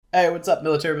Hey, what's up,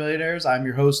 Military Millionaires? I'm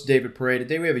your host, David Paray.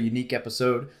 Today we have a unique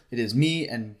episode. It is me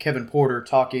and Kevin Porter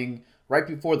talking right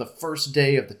before the first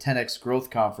day of the 10X Growth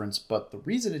Conference. But the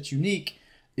reason it's unique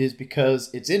is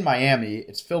because it's in Miami,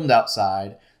 it's filmed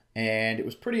outside, and it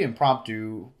was pretty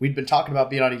impromptu. We'd been talking about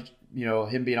being on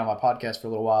him being on my podcast for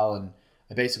a little while, and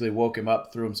I basically woke him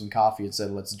up, threw him some coffee, and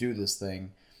said, let's do this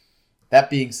thing. That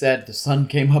being said, the sun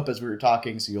came up as we were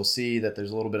talking, so you'll see that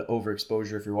there's a little bit of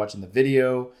overexposure if you're watching the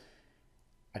video.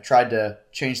 I tried to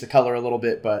change the color a little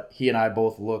bit, but he and I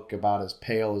both look about as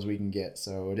pale as we can get.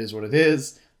 So it is what it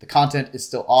is. The content is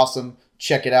still awesome.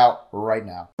 Check it out right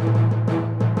now.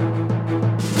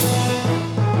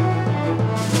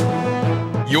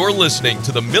 You're listening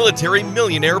to the Military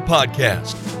Millionaire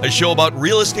Podcast, a show about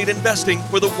real estate investing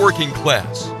for the working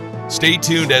class. Stay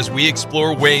tuned as we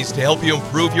explore ways to help you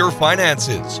improve your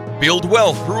finances, build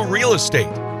wealth through real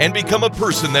estate, and become a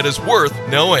person that is worth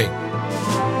knowing.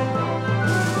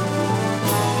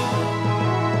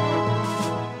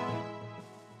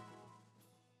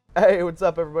 Hey, what's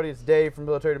up, everybody? It's Dave from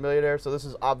Military to Millionaire. So this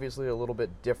is obviously a little bit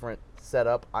different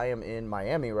setup. I am in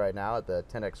Miami right now at the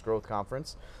 10X Growth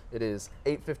Conference. It is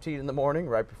 8:15 in the morning,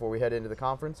 right before we head into the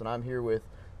conference, and I'm here with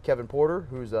Kevin Porter,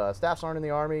 who's staff sergeant in the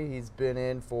Army. He's been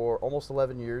in for almost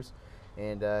 11 years,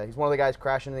 and he's one of the guys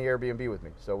crashing in the Airbnb with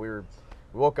me. So we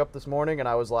woke up this morning, and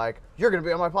I was like, "You're going to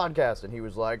be on my podcast," and he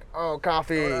was like, "Oh,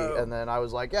 coffee," and then I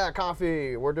was like, "Yeah,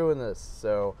 coffee. We're doing this."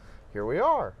 So here we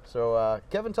are. So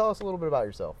Kevin, tell us a little bit about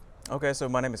yourself. Okay, so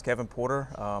my name is Kevin Porter.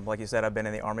 Like you said, I've been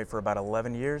in the Army for about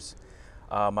 11 years.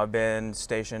 I've been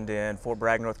stationed in Fort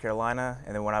Bragg, North Carolina,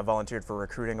 and then when I volunteered for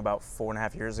recruiting about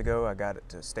 4.5 years ago, I got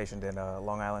stationed in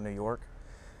Long Island, New York.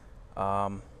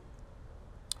 I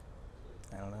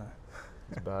don't know.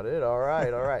 That's about it. All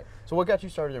right. So what got you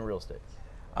started in real estate?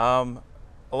 A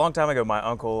long time ago, my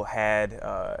uncle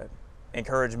had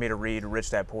encouraged me to read Rich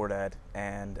Dad Poor Dad,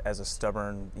 and as a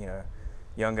stubborn,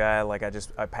 young guy,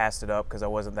 I passed it up because I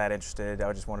wasn't that interested.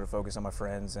 I just wanted to focus on my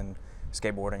friends and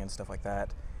skateboarding and stuff like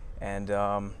that. And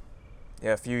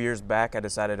a few years back, I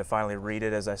decided to finally read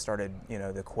it as I started,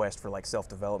 the quest for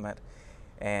self-development.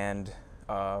 And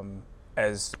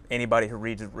as anybody who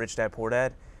reads Rich Dad Poor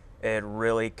Dad, it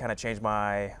really kind of changed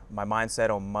my mindset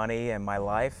on money and my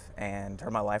life and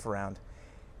turned my life around.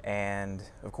 And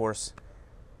of course,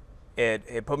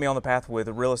 it put me on the path with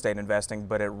real estate investing,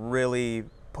 but it really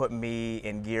put me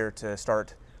in gear to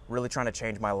start really trying to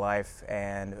change my life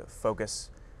and focus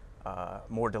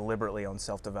more deliberately on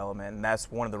self-development. And that's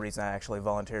one of the reasons I actually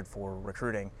volunteered for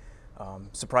recruiting.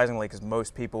 Surprisingly, because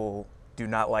most people do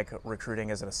not like recruiting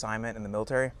as an assignment in the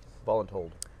military.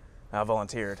 Voluntold. I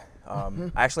volunteered. I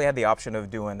actually had the option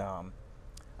of doing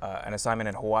an assignment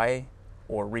in Hawaii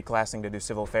or reclassing to do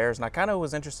civil affairs. And I kind of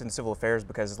was interested in civil affairs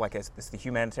because it's the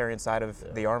humanitarian side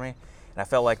of the Army. And I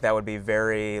felt like that would be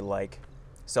very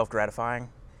self-gratifying,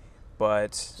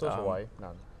 but So is Hawaii.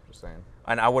 No, just saying.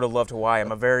 And I would have loved Hawaii.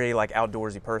 I'm a very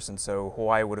outdoorsy person, so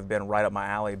Hawaii would have been right up my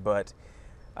alley. But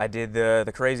I did the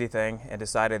crazy thing and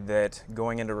decided that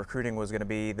going into recruiting was going to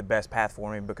be the best path for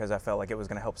me because I felt like it was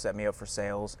going to help set me up for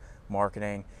sales,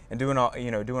 marketing, and doing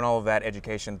all of that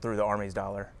education through the Army's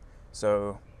dollar.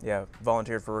 So yeah,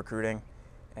 volunteered for recruiting,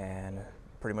 and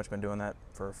pretty much been doing that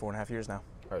for 4.5 years now.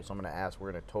 All right, so I'm going to ask.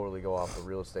 We're going to totally go off the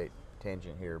real estate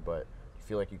tangent here, but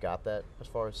feel like you got that as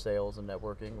far as sales and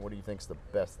networking? What do you think is the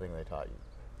best thing they taught you?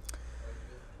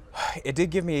 It did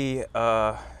give me,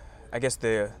 I guess,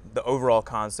 the overall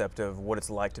concept of what it's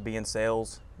like to be in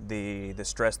sales, the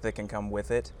stress that can come with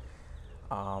it.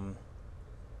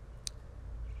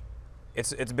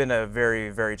 It's been a very,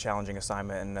 very challenging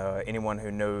assignment, and anyone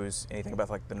who knows anything about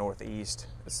the Northeast,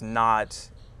 it's not,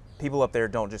 people up there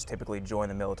don't just typically join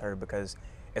the military because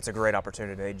it's a great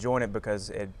opportunity. They join it because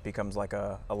it becomes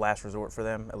a last resort for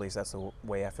them. At least that's the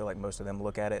way I feel like most of them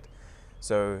look at it.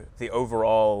 So the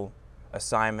overall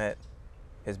assignment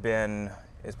has been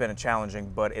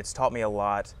challenging, but it's taught me a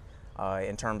lot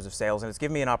in terms of sales, and it's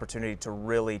given me an opportunity to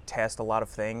really test a lot of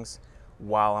things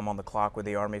while I'm on the clock with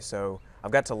the Army. So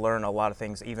I've got to learn a lot of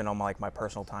things, even on my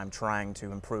personal time, trying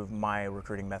to improve my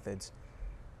recruiting methods.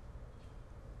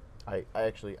 I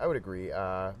would agree.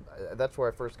 That's where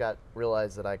I first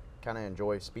realized that I kind of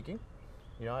enjoy speaking.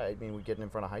 We get in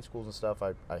front of high schools and stuff.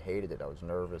 I hated it. I was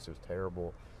nervous. It was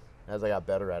terrible. And as I got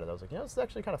better at it, I was like, it's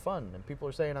actually kind of fun. And people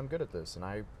are saying I'm good at this,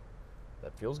 and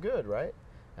that feels good, right?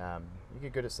 You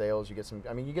get good at sales. You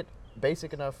get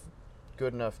basic enough,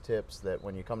 good enough tips that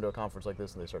when you come to a conference like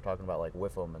this and they start talking about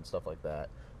WIFM and stuff like that,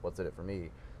 what's in it for me?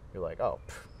 You're like, oh,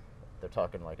 they're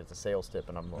talking like it's a sales tip,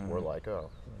 and we're like, oh.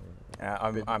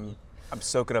 I'm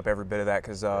soaking up every bit of that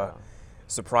because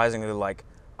surprisingly,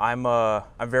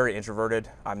 I'm very introverted.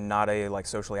 I'm not a like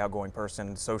socially outgoing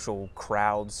person. Social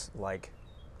crowds like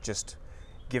just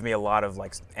give me a lot of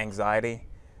like anxiety.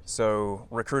 So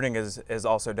recruiting has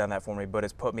also done that for me, but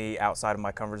it's put me outside of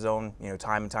my comfort zone,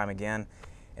 time and time again.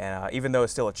 And even though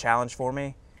it's still a challenge for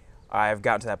me, I've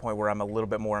gotten to that point where I'm a little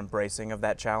bit more embracing of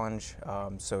that challenge.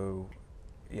 So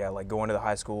yeah, like going to the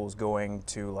high schools, going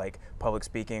to like public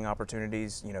speaking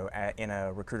opportunities, in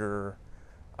a recruiter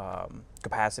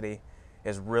capacity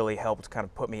has really helped kind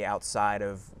of put me outside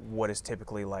of what is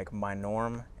typically like my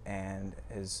norm, and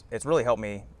it's really helped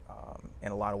me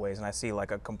in a lot of ways. And I see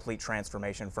like a complete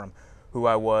transformation from who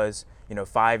I was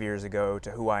 5 years ago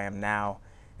to who I am now,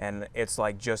 and it's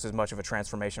like just as much of a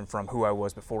transformation from who I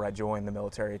was before I joined the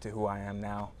military to who I am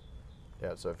now.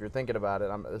 Yeah, so if you're thinking about it,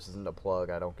 this isn't a plug.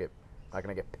 Not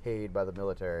gonna get paid by the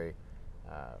military.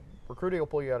 Recruiting will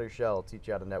pull you out of your shell, teach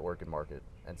you how to network and market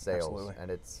and sales. Absolutely. And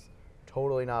it's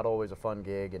totally not always a fun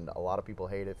gig, and a lot of people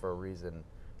hate it for a reason.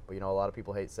 But a lot of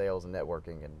people hate sales and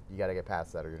networking, and you got to get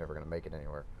past that or you're never going to make it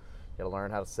anywhere. You got to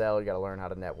learn how to sell, you got to learn how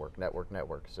to network.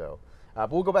 So,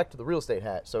 but we'll go back to the real estate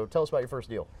hat. So tell us about your first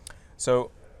deal.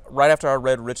 So right after I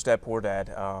read Rich Dad Poor Dad,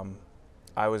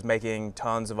 I was making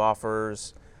tons of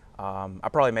offers. I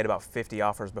probably made about 50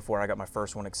 offers before I got my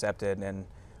first one accepted, and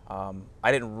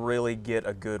I didn't really get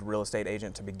a good real estate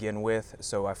agent to begin with,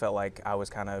 so I felt like I was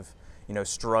kind of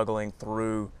struggling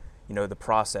through the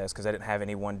process because I didn't have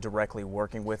anyone directly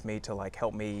working with me to like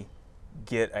help me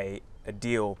get a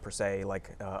deal per se,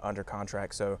 like under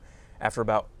contract. So after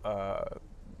about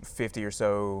 50 or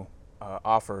so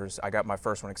offers, I got my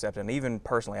first one accepted, and even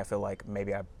personally I feel like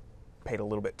maybe I paid a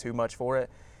little bit too much for it.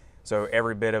 So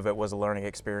every bit of it was a learning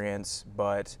experience,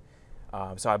 but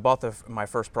so I bought my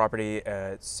first property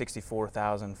at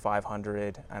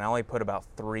 $64,500, and I only put about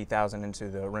 $3,000 into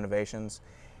the renovations,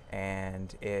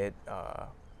 and currently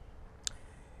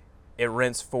it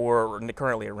rents for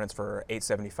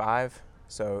 $875.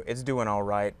 So it's doing all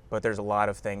right, but there's a lot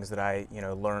of things that I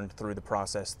learned through the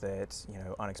process that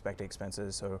unexpected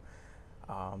expenses. So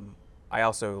I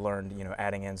also learned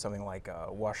adding in something like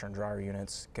washer and dryer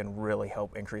units can really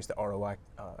help increase the ROI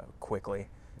quickly,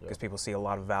 because people see a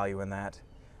lot of value in that.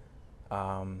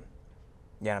 And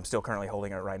I'm still currently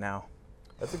holding it right now.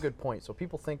 That's a good point. So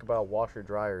people think about washer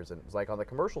dryers, and it's like on the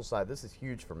commercial side, this is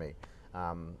huge for me.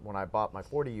 When I bought my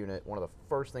 40 unit, one of the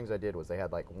first things I did was they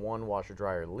had like one washer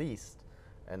dryer leased,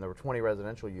 and there were 20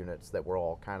 residential units that were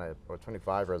all or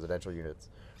 25 residential units.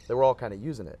 They were all kind of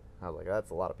using it. I was like,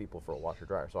 that's a lot of people for a washer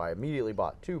dryer. So I immediately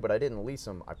bought two, but I didn't lease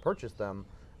them. I purchased them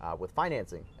with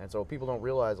financing. And so people don't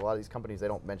realize, a lot of these companies, they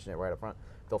don't mention it right up front.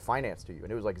 They'll finance to you.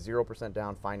 And it was like 0%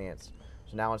 down financed.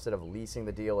 So now instead of leasing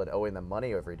the deal and owing them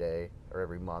money every day or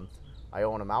every month, I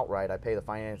own them outright. I pay the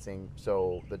financing.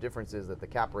 So the difference is that the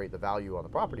cap rate, the value on the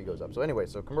property goes up. So anyway,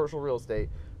 so commercial real estate,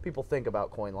 people think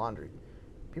about coin laundry.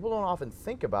 People don't often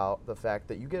think about the fact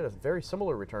that you get a very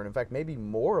similar return. In fact, maybe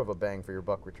more of a bang for your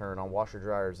buck return on washer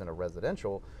dryers in a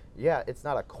residential. Yeah, it's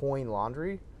not a coin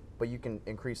laundry, but you can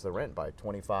increase the rent by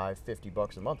 $25,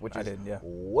 $50 a month, which is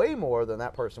way more than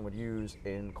that person would use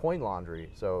in coin laundry.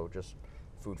 So just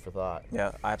food for thought.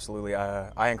 Yeah, absolutely.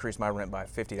 I increased my rent by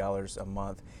 $50 a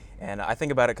month, and I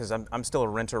think about it because I'm still a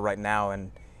renter right now,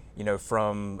 and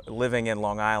from living in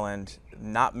Long Island,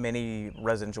 not many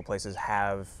residential places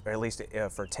have, or at least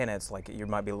for tenants, like you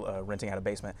might be renting out a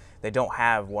basement, they don't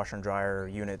have washer and dryer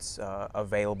units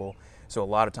available. So a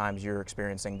lot of times you're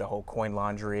experiencing the whole coin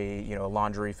laundry, a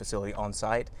laundry facility on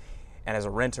site. And as a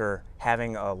renter,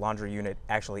 having a laundry unit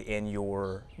actually in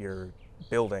your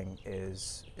building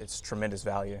it's tremendous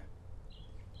value.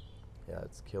 Yeah,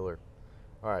 it's killer.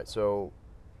 All right, so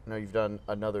you've done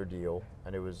another deal,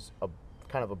 and it was a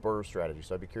kind of a BRRRR strategy,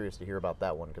 so I'd be curious to hear about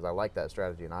that one, because I like that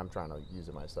strategy and I'm trying to use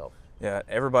it myself. Yeah,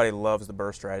 everybody loves the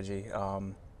BRRRR strategy.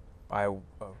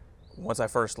 Once I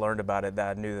first learned about it,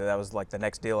 that I knew that was like the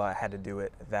next deal. I had to do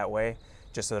it that way,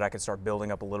 just so that I could start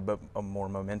building up a little bit more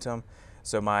momentum.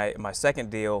 So my second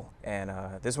deal, and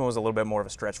this one was a little bit more of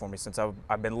a stretch for me, since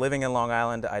I've been living in Long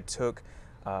Island. I took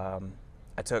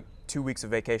 2 weeks of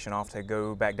vacation off to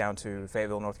go back down to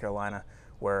Fayetteville, North Carolina,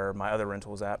 where my other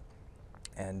rental was at.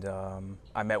 And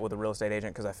I met with a real estate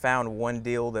agent because I found one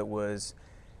deal that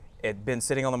it'd been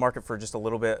sitting on the market for just a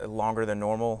little bit longer than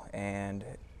normal. And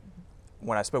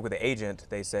when I spoke with the agent,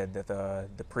 they said that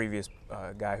the previous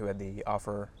guy who had the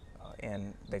offer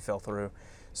and they fell through.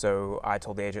 So I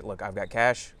told the agent, look, I've got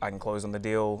cash. I can close on the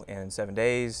deal in 7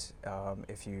 days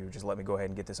if you just let me go ahead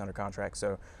and get this under contract.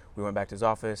 So we went back to his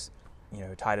office,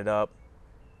 tied it up,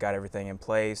 got everything in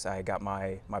place. I got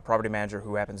my property manager,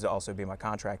 who happens to also be my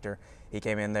contractor. He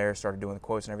came in there, started doing the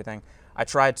quotes and everything. I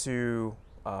tried to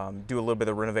do a little bit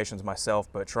of renovations myself,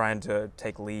 but trying to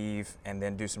take leave and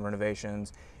then do some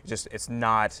renovations, it's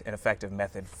not an effective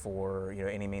method for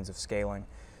any means of scaling.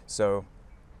 So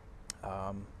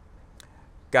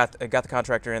got the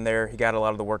contractor in there. He got a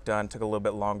lot of the work done. Took a little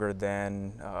bit longer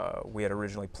than we had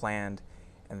originally planned,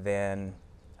 and then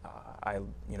I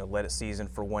let it season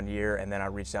for 1 year, and then I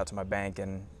reached out to my bank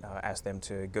and asked them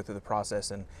to go through the process,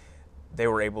 and they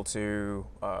were able to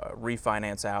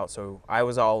refinance out. So I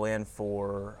was all in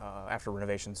for, after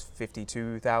renovations,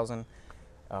 $52,000.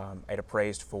 It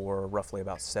appraised for roughly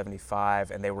about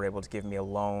 $75,000, and they were able to give me a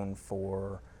loan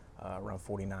for around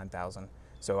 $49,000.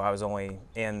 So I was only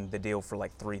in the deal for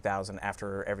like $3,000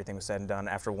 after everything was said and done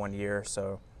after 1 year.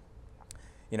 So,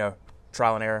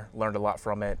 trial and error, learned a lot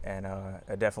from it, and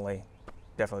I definitely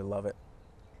love it.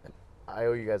 I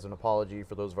owe you guys an apology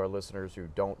for those of our listeners who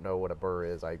don't know what a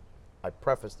BRRRR is. I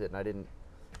prefaced it and I didn't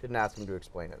ask him to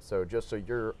explain it. So just so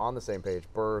you're on the same page,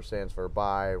 BRRRR stands for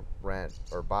buy, rent,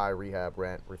 or buy, rehab,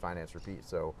 rent, refinance, repeat.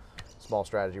 So small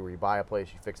strategy where you buy a place,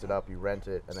 you fix it up, you rent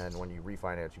it, and then when you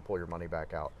refinance, you pull your money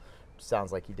back out.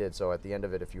 Sounds like he did. So at the end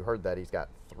of it, if you heard that, he's got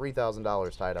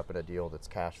 $3,000 tied up in a deal that's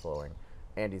cash flowing,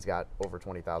 and he's got over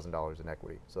 $20,000 in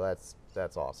equity. So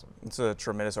that's awesome. It's a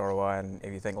tremendous ROI, and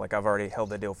if you think, like, I've already held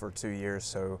the deal for 2 years,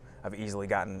 so I've easily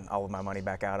gotten all of my money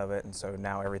back out of it, and so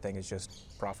now everything is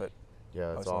just profit.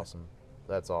 Yeah, that's awesome.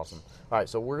 That's awesome. All right,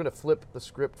 so we're going to flip the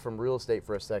script from real estate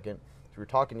for a second. So we were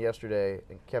talking yesterday,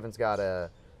 and Kevin's got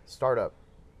a startup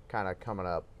kind of coming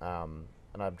up, and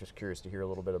I'm just curious to hear a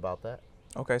little bit about that.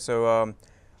 Okay, so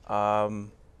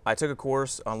I took a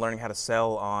course on learning how to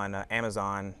sell on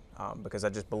Amazon because I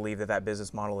just believe that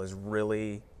business model is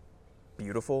really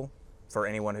beautiful for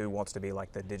anyone who wants to be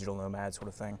like the digital nomad sort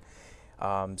of thing.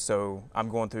 So I'm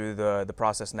going through the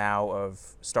process now of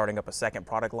starting up a second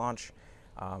product launch.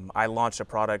 I launched a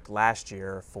product last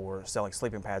year for selling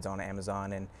sleeping pads on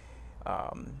Amazon, and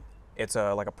it's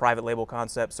like a private label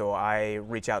concept. So I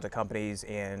reach out to companies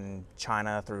in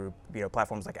China through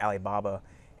platforms like Alibaba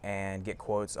and get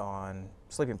quotes on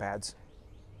sleeping pads.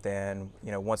 Then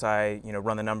once I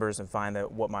run the numbers and find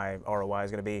that what my ROI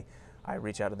is going to be, I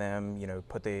reach out to them,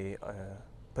 put the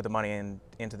money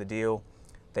into the deal.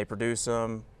 They produce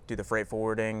them, do the freight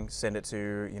forwarding, send it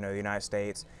to the United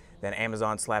States. Then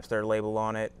Amazon slaps their label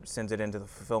on it, sends it into the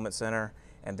fulfillment center,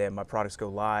 and then my products go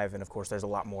live. And of course, there's a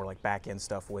lot more like back end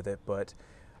stuff with it, but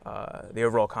the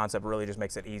overall concept really just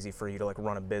makes it easy for you to like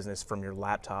run a business from your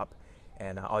laptop.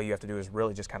 And all you have to do is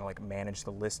really just kind of like manage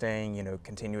the listing,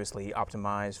 continuously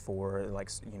optimize for like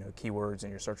keywords in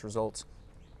your search results,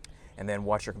 and then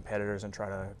watch your competitors and try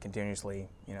to continuously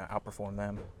outperform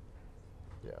them.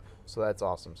 Yeah, so that's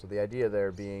awesome. So the idea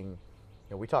there being,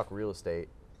 we talk real estate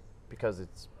because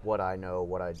it's what I know,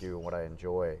 what I do, and what I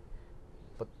enjoy.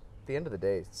 But at the end of the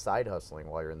day, side hustling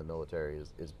while you're in the military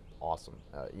is awesome.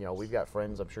 We've got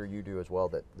friends, I'm sure you do as well,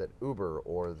 that Uber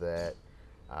or that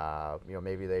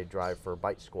maybe they drive for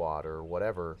Bite Squad or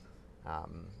whatever.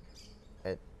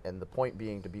 And the point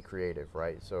being to be creative,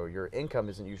 right? So your income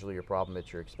isn't usually your problem,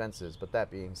 it's your expenses. But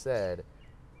that being said,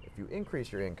 if you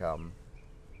increase your income,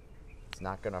 it's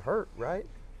not going to hurt, right?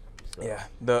 So. Yeah,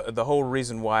 the whole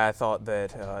reason why I thought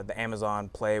that the Amazon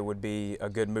play would be a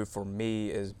good move for me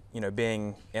is,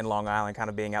 being in Long Island, kind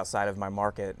of being outside of my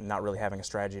market, and not really having a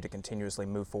strategy to continuously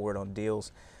move forward on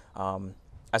deals.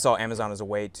 I saw Amazon as a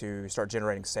way to start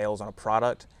generating sales on a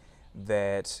product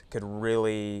that could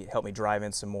really help me drive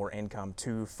in some more income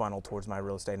to funnel towards my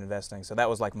real estate investing. So that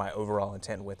was like my overall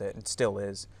intent with it, and still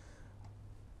is.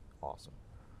 Awesome.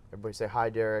 Everybody say hi,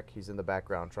 Derek. He's in the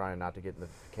background trying not to get in the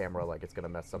camera like it's going to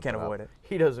mess something up. Can't avoid it.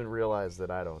 He doesn't realize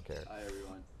that I don't care. Hi,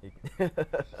 everyone.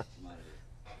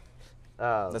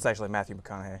 That's actually Matthew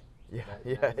McConaughey. Yeah.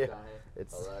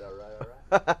 It's All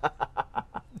right.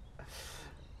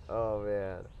 Oh,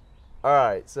 man. All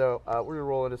right, so we're going to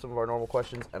roll into some of our normal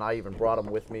questions, and I even brought them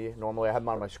with me. Normally I have them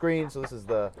on my screen, so this is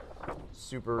the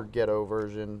super ghetto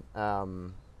version,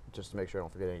 just to make sure I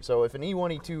don't forget anything. So if an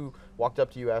E1, E2 walked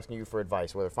up to you asking you for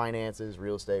advice, whether finances,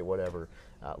 real estate, whatever,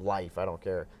 life, I don't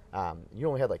care, you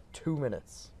only had like 2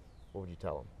 minutes, what would you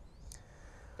tell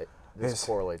them? This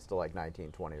correlates to like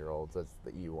 19, 20-year-olds. That's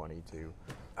the E1,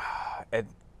 E2.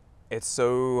 It's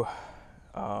so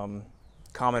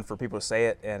common for people to say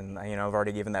it, and I've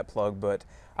already given that plug, but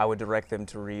I would direct them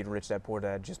to read Rich Dad Poor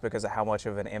Dad just because of how much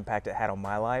of an impact it had on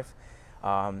my life.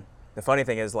 The funny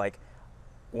thing is, like,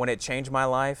 when it changed my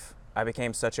life, I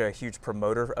became such a huge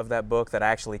promoter of that book that I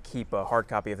actually keep a hard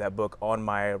copy of that book on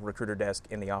my recruiter desk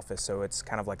in the office, so it's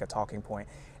kind of like a talking point.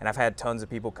 And I've had tons of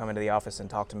people come into the office and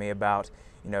talk to me about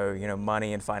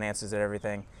money and finances and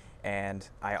everything. And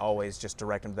I always just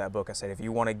direct them to that book. I said, if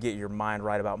you want to get your mind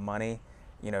right about money,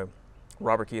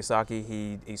 Robert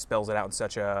Kiyosaki, he spells it out in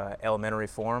such a elementary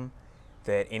form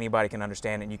that anybody can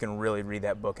understand, and you can really read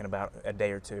that book in about a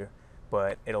day or two.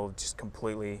 But it'll just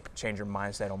completely change your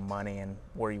mindset on money and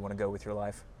where you want to go with your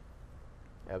life.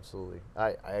 Absolutely.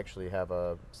 I actually have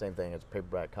a same thing as a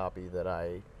paperback copy that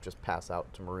I just pass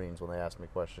out to Marines when they ask me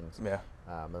questions. Yeah.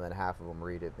 And then half of them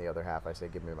read it, and the other half I say,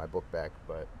 give me my book back.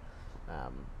 But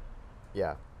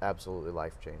yeah, absolutely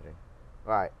life-changing.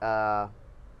 All right.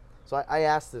 So I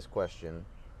asked this question,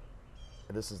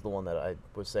 and this is the one that I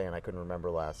was saying I couldn't remember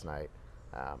last night.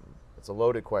 It's a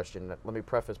loaded question. Let me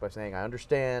preface by saying I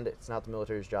understand it's not the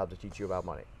military's job to teach you about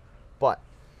money. But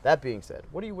that being said,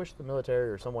 what do you wish the military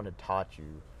or someone had taught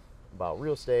you about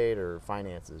real estate or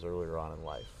finances earlier on in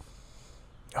life?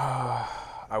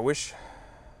 I wish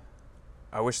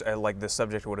like the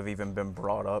subject would have even been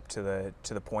brought up to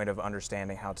the point of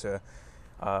understanding how to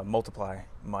multiply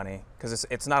money, because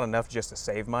it's not enough just to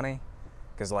save money,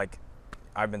 because like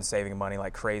I've been saving money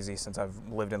like crazy since I've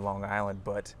lived in Long Island,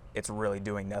 but it's really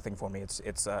doing nothing for me.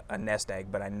 It's a nest egg,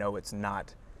 but I know it's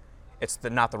not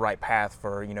the right path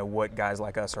for what guys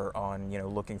like us are on,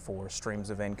 looking for streams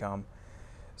of income.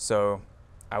 So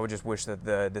I would just wish that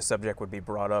the subject would be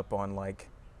brought up on like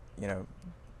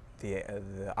the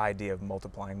idea of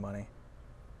multiplying money.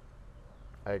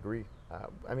 I agree.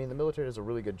 I mean, the military does a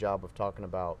really good job of talking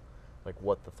about like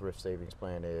what the thrift savings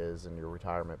plan is and your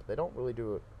retirement, but they don't really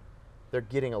do it. They're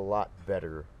getting a lot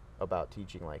better about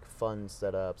teaching like fund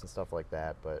setups and stuff like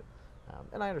that. But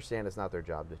and I understand it's not their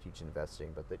job to teach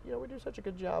investing, but that we do such a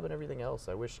good job in everything else.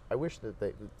 I wish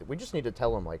that we just need to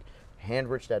tell them, like, hand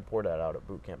Rich Dad Poor Dad out at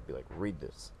boot camp, be like, read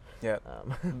this. Yeah.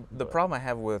 The problem I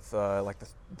have with like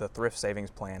the thrift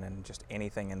savings plan and just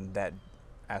anything in that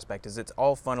aspect is it's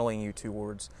all funneling you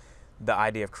towards the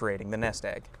idea of creating the nest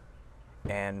egg,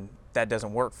 and that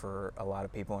doesn't work for a lot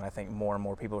of people. And I think more and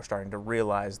more people are starting to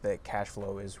realize that cash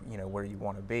flow is where you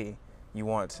want to be. You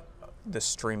want the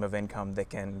stream of income that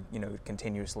can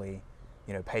continuously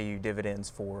pay you dividends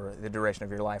for the duration of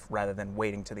your life, rather than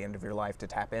waiting to the end of your life to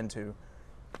tap into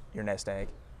your nest egg.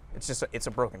 It's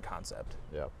a broken concept.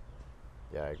 Yeah,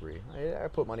 I agree. I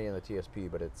put money in the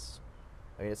TSP, but it's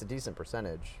a decent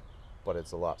percentage, but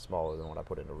it's a lot smaller than what I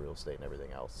put into real estate and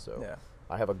everything else. So yeah.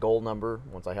 I have a goal number.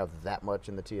 Once I have that much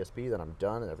in the TSP, then I'm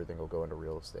done, and everything will go into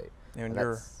real estate.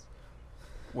 And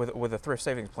with a thrift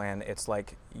savings plan, it's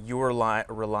like you're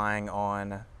relying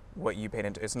on what you paid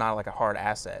into. It's not like a hard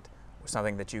asset,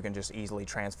 something that you can just easily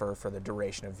transfer for the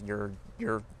duration of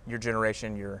your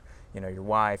generation, your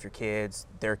wife, your kids,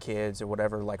 their kids, or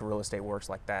whatever. Like real estate works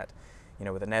like that.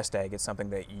 With a nest egg, it's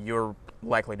something that you're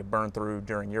likely to burn through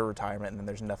during your retirement, and then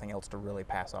there's nothing else to really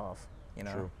pass off.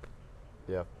 True.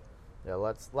 Yeah.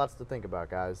 Lots to think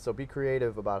about, guys. So be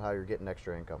creative about how you're getting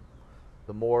extra income.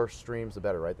 The more streams, the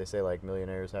better, right? They say like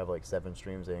millionaires have like 7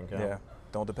 streams of income. Yeah.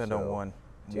 Don't depend on one.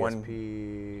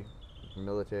 TSP,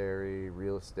 military,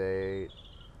 real estate.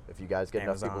 If you guys get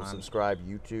enough people to subscribe,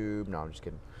 YouTube. No, I'm just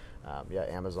kidding.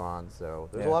 Amazon. So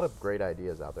there's a lot of great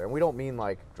ideas out there. And we don't mean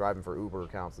like driving for Uber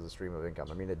counts as a stream of income.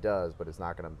 I mean, it does, but it's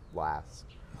not going to last.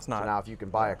 It's not. So now if you can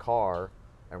buy a car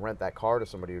and rent that car to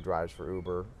somebody who drives for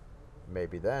Uber,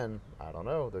 maybe then, I don't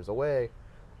know, there's a way.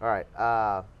 All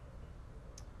right.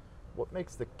 What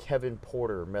makes the Kevin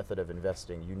Porter method of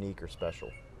investing unique or special?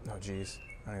 Oh, geez.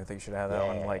 I don't even think you should have that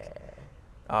one. Like,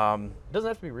 it doesn't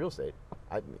have to be real estate.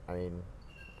 I mean,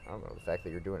 I don't know. The fact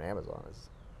that you're doing Amazon is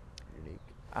unique.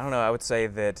 I don't know. I would say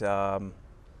that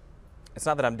it's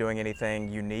not that I'm doing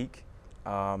anything unique.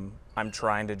 I'm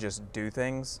trying to just do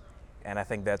things, and I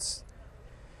think that's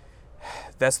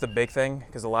the big thing,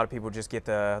 because a lot of people just get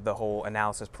the whole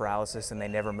analysis paralysis and they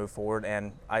never move forward.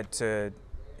 And to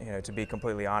be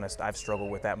completely honest, I've struggled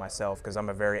with that myself, because I'm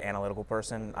a very analytical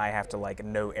person. I have to like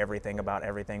know everything about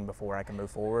everything before I can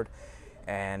move forward.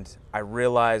 And I'm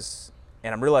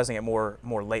realizing it more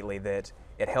lately, that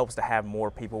it helps to have more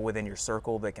people within your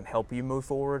circle that can help you move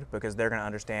forward, because they're going to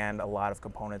understand a lot of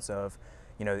components of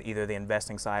either the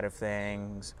investing side of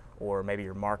things or maybe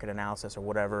your market analysis or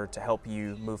whatever, to help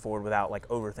you move forward without like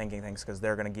overthinking things, because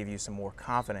they're going to give you some more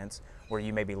confidence where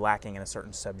you may be lacking in a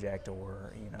certain subject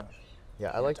or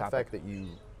Yeah, I like the fact that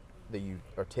you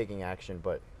are taking action,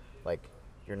 but like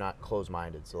you're not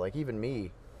closed-minded. So like even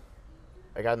me,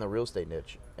 I got in the real estate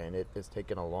niche, and it has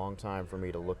taken a long time for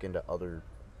me to look into other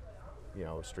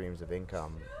streams of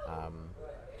income,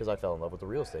 because I fell in love with the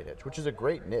real estate niche, which is a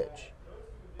great niche.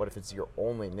 But if it's your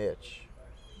only niche,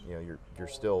 you're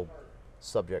still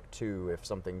subject to if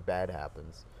something bad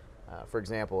happens. For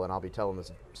example, and I'll be telling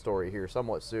this story here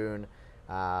somewhat soon,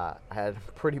 I had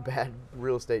a pretty bad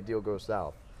real estate deal go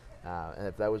south. And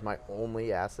if that was my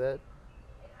only asset,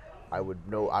 I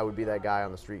would be that guy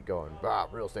on the street going,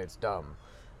 real estate's dumb.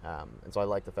 And so I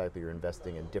like the fact that you're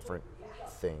investing in different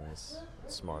things.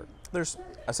 It's smart.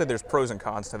 I said there's pros and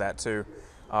cons to that too.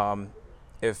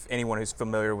 If anyone who's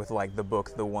familiar with like the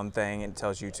book, The One Thing, it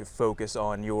tells you to focus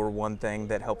on your one thing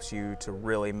that helps you to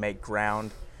really make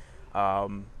ground.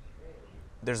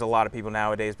 There's a lot of people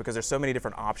nowadays, because there's so many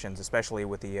different options, especially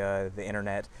with the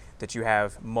internet, that you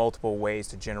have multiple ways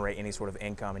to generate any sort of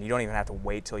income, and you don't even have to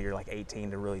wait till you're like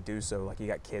 18 to really do so. Like, you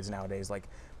got kids nowadays like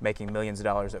making millions of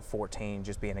dollars at 14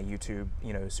 just being a YouTube,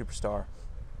 superstar.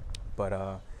 But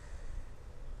I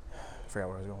forgot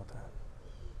where I was going with that.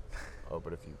 Oh,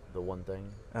 but the one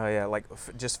thing? Oh yeah, like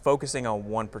just focusing on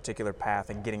one particular path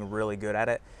and getting really good at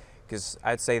it. Because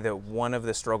I'd say that one of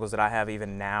the struggles that I have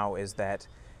even now is that,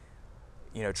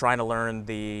 trying to learn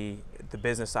the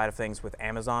business side of things with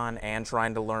Amazon and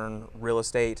trying to learn real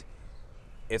estate,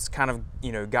 it's kind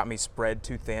of, got me spread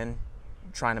too thin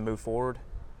trying to move forward.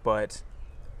 But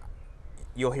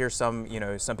you'll hear some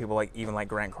people like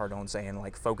Grant Cardone saying,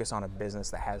 like, focus on a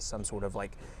business that has some sort of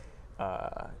like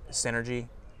synergy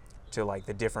to like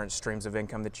the different streams of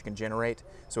income that you can generate.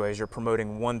 So as you're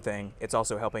promoting one thing, it's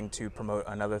also helping to promote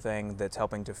another thing that's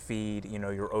helping to feed,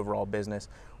 your overall business.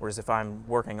 Whereas if I'm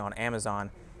working on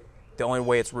Amazon, the only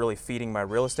way it's really feeding my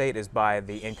real estate is by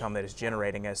the income that it's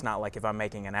generating. It's not like if I'm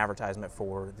making an advertisement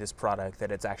for this product that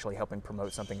it's actually helping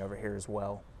promote something over here as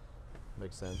well.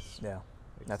 Makes sense. Yeah.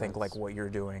 And I think like what you're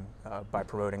doing by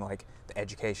promoting like the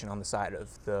education on the side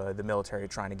of the military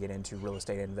trying to get into real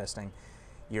estate investing,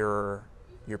 your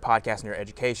podcast and your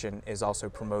education is also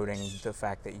promoting the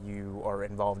fact that you are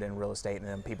involved in real estate, and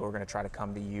then people are going to try to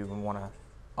come to you and want to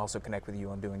also connect with you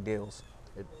on doing deals.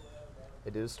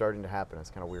 It is starting to happen. It's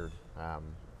kind of weird.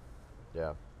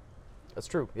 Yeah, that's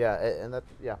true. Yeah,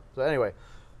 So anyway,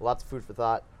 lots of food for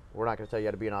thought. We're not going to tell you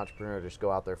how to be an entrepreneur. Just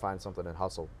go out there, find something, and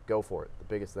hustle. Go for it. The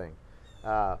biggest thing.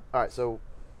 All right, so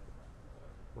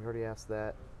we already asked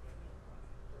that.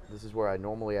 This is where I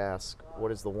normally ask,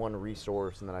 what is the one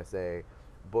resource, and then I say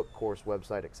book, course,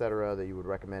 website, etc., that you would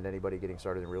recommend anybody getting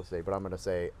started in real estate. But I'm going to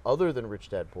say other than Rich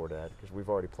Dad Poor Dad, because we've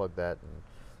already plugged that, and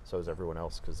so is everyone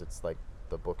else, because it's like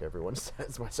the book everyone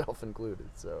says, myself included.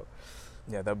 So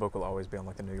yeah, that book will always be on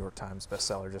like the New York Times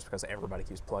bestseller just because everybody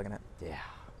keeps plugging it. Yeah.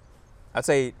 I'd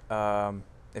say if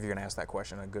you're going to ask that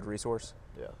question, a good resource.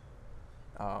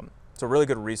 Yeah. It's a really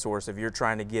good resource if you're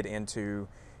trying to get into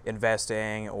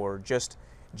investing or just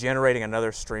generating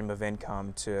another stream of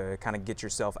income to kind of get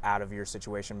yourself out of your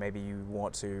situation. Maybe you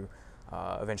want to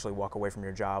eventually walk away from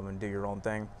your job and do your own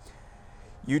thing.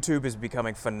 YouTube is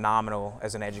becoming phenomenal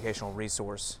as an educational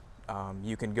resource.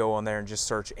 You can go on there and just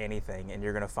search anything, and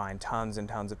you're going to find tons and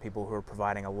tons of people who are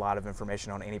providing a lot of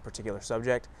information on any particular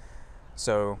subject.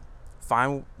 So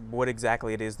find what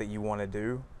exactly it is that you want to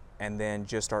do, and then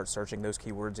just start searching those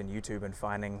keywords in YouTube and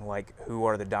finding like who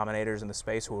are the dominators in the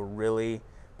space who are really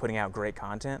putting out great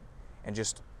content, and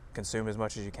just consume as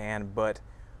much as you can. But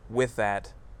with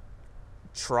that,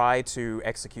 try to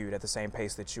execute at the same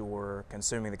pace that you're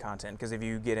consuming the content. Because if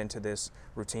you get into this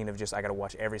routine of just, I got to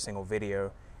watch every single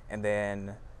video, and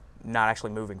then not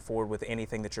actually moving forward with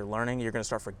anything that you're learning, you're going to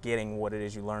start forgetting what it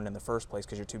is you learned in the first place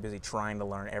because you're too busy trying to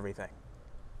learn everything.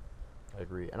 I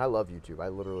agree. And I love YouTube. I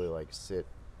literally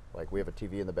we have a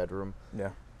TV in the bedroom. Yeah.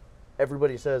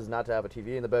 Everybody says not to have a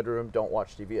TV in the bedroom, don't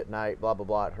watch TV at night, blah, blah,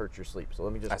 blah, it hurts your sleep. So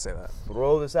let me just I say that.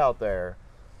 throw this out there,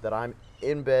 that I'm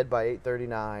in bed by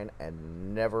 8:39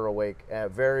 and never awake,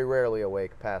 very rarely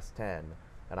awake past 10,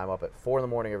 and I'm up at 4 in the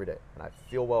morning every day, and I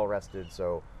feel well rested,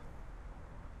 so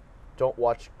don't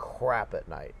watch crap at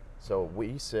night. So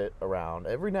we sit around,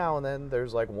 every now and then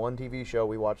there's like one TV show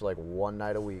we watch like one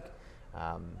night a week,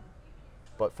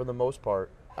 but for the most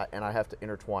part, and I have to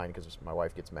intertwine because my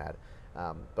wife gets mad,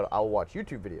 but I'll watch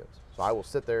YouTube videos. So I will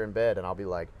sit there in bed and I'll be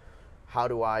like, how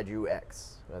do I do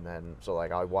X? And then, so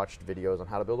like I watched videos on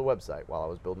how to build a website while I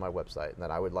was building my website. And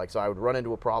then I would run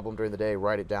into a problem during the day,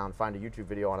 write it down, find a YouTube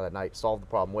video on it at night, solve the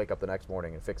problem, wake up the next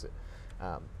morning and fix it.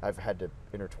 I've had to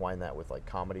intertwine that with like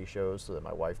comedy shows so that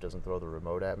my wife doesn't throw the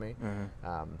remote at me.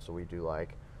 Mm-hmm. So we do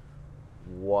like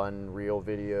 1 real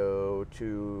video,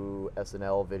 2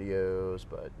 SNL videos,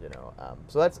 but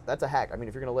so that's a hack. I mean,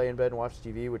 if you're gonna lay in bed and watch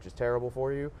TV, which is terrible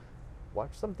for you,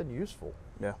 watch something useful.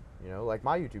 Yeah. Like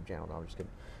my YouTube channel. No, I'm just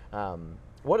kidding.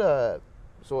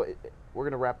 So we're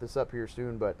gonna wrap this up here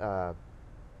soon, but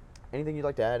anything you'd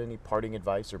like to add? Any parting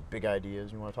advice or big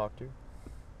ideas you want to talk to?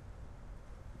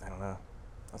 I don't know.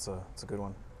 That's a good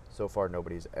one. So far,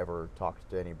 nobody's ever talked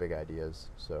to any big ideas,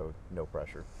 so no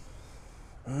pressure.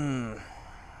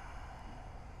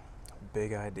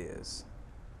 Big ideas.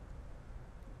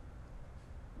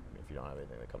 If you don't have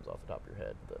anything that comes off the top of your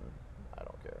head, then I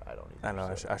don't care. I don't need. I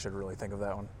know. I should really think of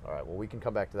that one. All right. Well, we can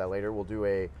come back to that later. We'll do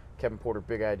a Kevin Porter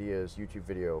Big Ideas YouTube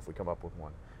video if we come up with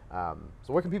one.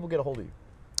 So where can people get a hold of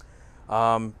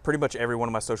you? Pretty much every one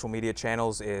of my social media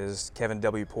channels is Kevin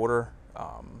W. Porter.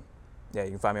 Yeah,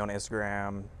 you can find me on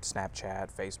Instagram, Snapchat,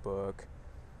 Facebook,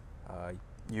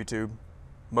 YouTube.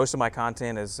 Most of my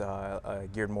content is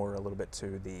geared more a little bit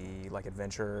to the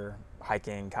adventure,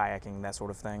 hiking, kayaking, that sort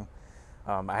of thing.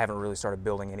 I haven't really started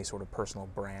building any sort of personal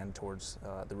brand towards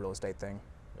the real estate thing.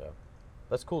 Yeah,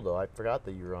 that's cool though. I forgot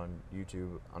that you're on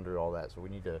YouTube under all that, so we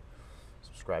need to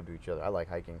subscribe to each other. I like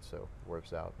hiking, so it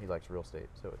works out. He likes real estate,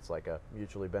 so it's like a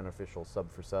mutually beneficial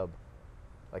sub for sub.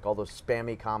 Like all those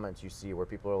spammy comments you see where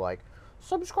people are like,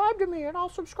 subscribe to me and I'll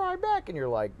subscribe back, and you're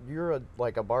like, you're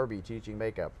like a Barbie teaching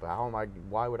makeup.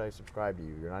 Why would I subscribe to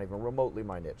you? You're not even remotely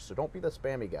my niche, so don't be the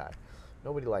spammy guy.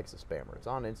 Nobody likes a spammer. It's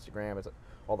on Instagram. It's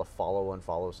all the follow,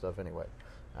 unfollow stuff anyway.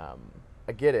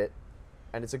 I get it,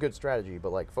 and it's a good strategy,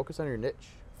 but like focus on your niche.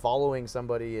 Following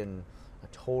somebody in a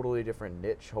totally different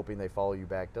niche, hoping they follow you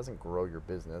back, doesn't grow your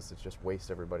business. It's just waste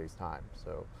everybody's time.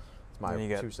 So it's my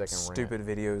 2-second rant. Stupid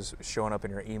videos showing up in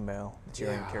your email that you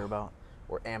don't even care about.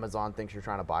 Or Amazon thinks you're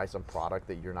trying to buy some product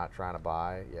that you're not trying to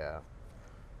buy. Yeah,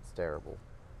 it's terrible.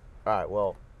 All right,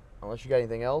 well, unless you got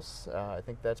anything else, I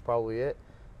think that's probably it.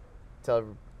 I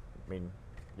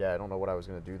don't know what I was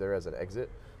going to do there as an exit.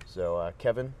 So,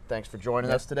 Kevin, thanks for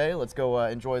joining us today. Let's go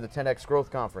enjoy the 10X Growth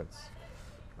Conference.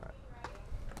 All right.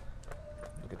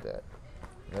 Look at that.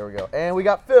 There we go. And we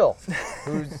got Phil,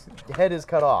 whose head is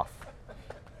cut off.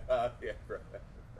 Yeah, right.